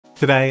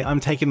Today, I'm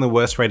taking the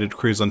worst rated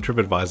cruise on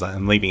TripAdvisor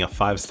and leaving a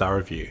 5-star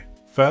review.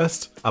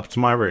 First, up to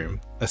my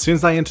room. As soon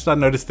as I entered, I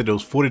noticed that it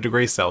was 40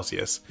 degrees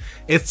Celsius.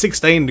 It's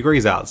 16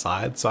 degrees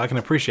outside, so I can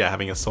appreciate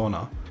having a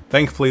sauna.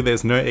 Thankfully,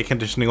 there's no air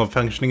conditioning or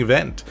functioning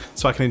vent,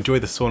 so I can enjoy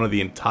the sauna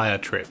the entire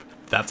trip.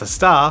 That's a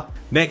star!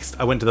 Next,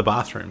 I went to the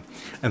bathroom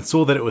and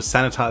saw that it was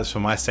sanitized for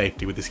my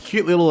safety with this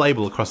cute little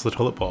label across the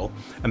toilet bowl,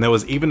 and there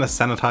was even a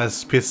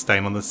sanitized piss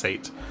stain on the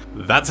seat.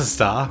 That's a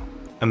star!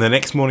 And the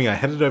next morning I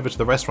headed over to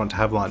the restaurant to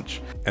have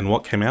lunch, and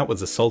what came out was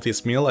the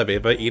saltiest meal I've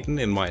ever eaten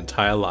in my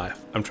entire life.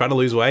 I'm trying to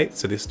lose weight,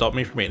 so this stopped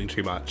me from eating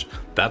too much.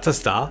 That's a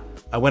star!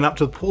 I went up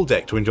to the pool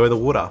deck to enjoy the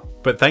water,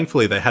 but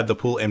thankfully they had the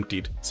pool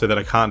emptied so that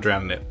I can't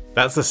drown in it.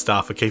 That's a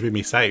star for keeping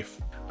me safe.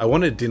 I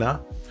wanted dinner,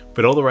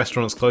 but all the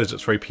restaurants closed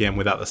at 3 PM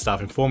without the staff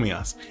informing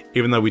us,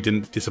 even though we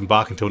didn't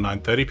disembark until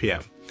 9:30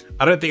 PM.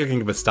 I don't think I can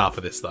give a star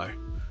for this though.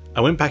 I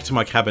went back to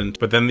my cabin,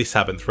 but then this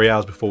happened 3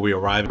 hours before we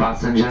arrived.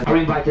 Passengers are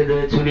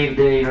invited to leave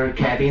their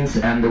cabins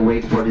and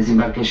wait for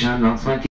disembarkation announcement.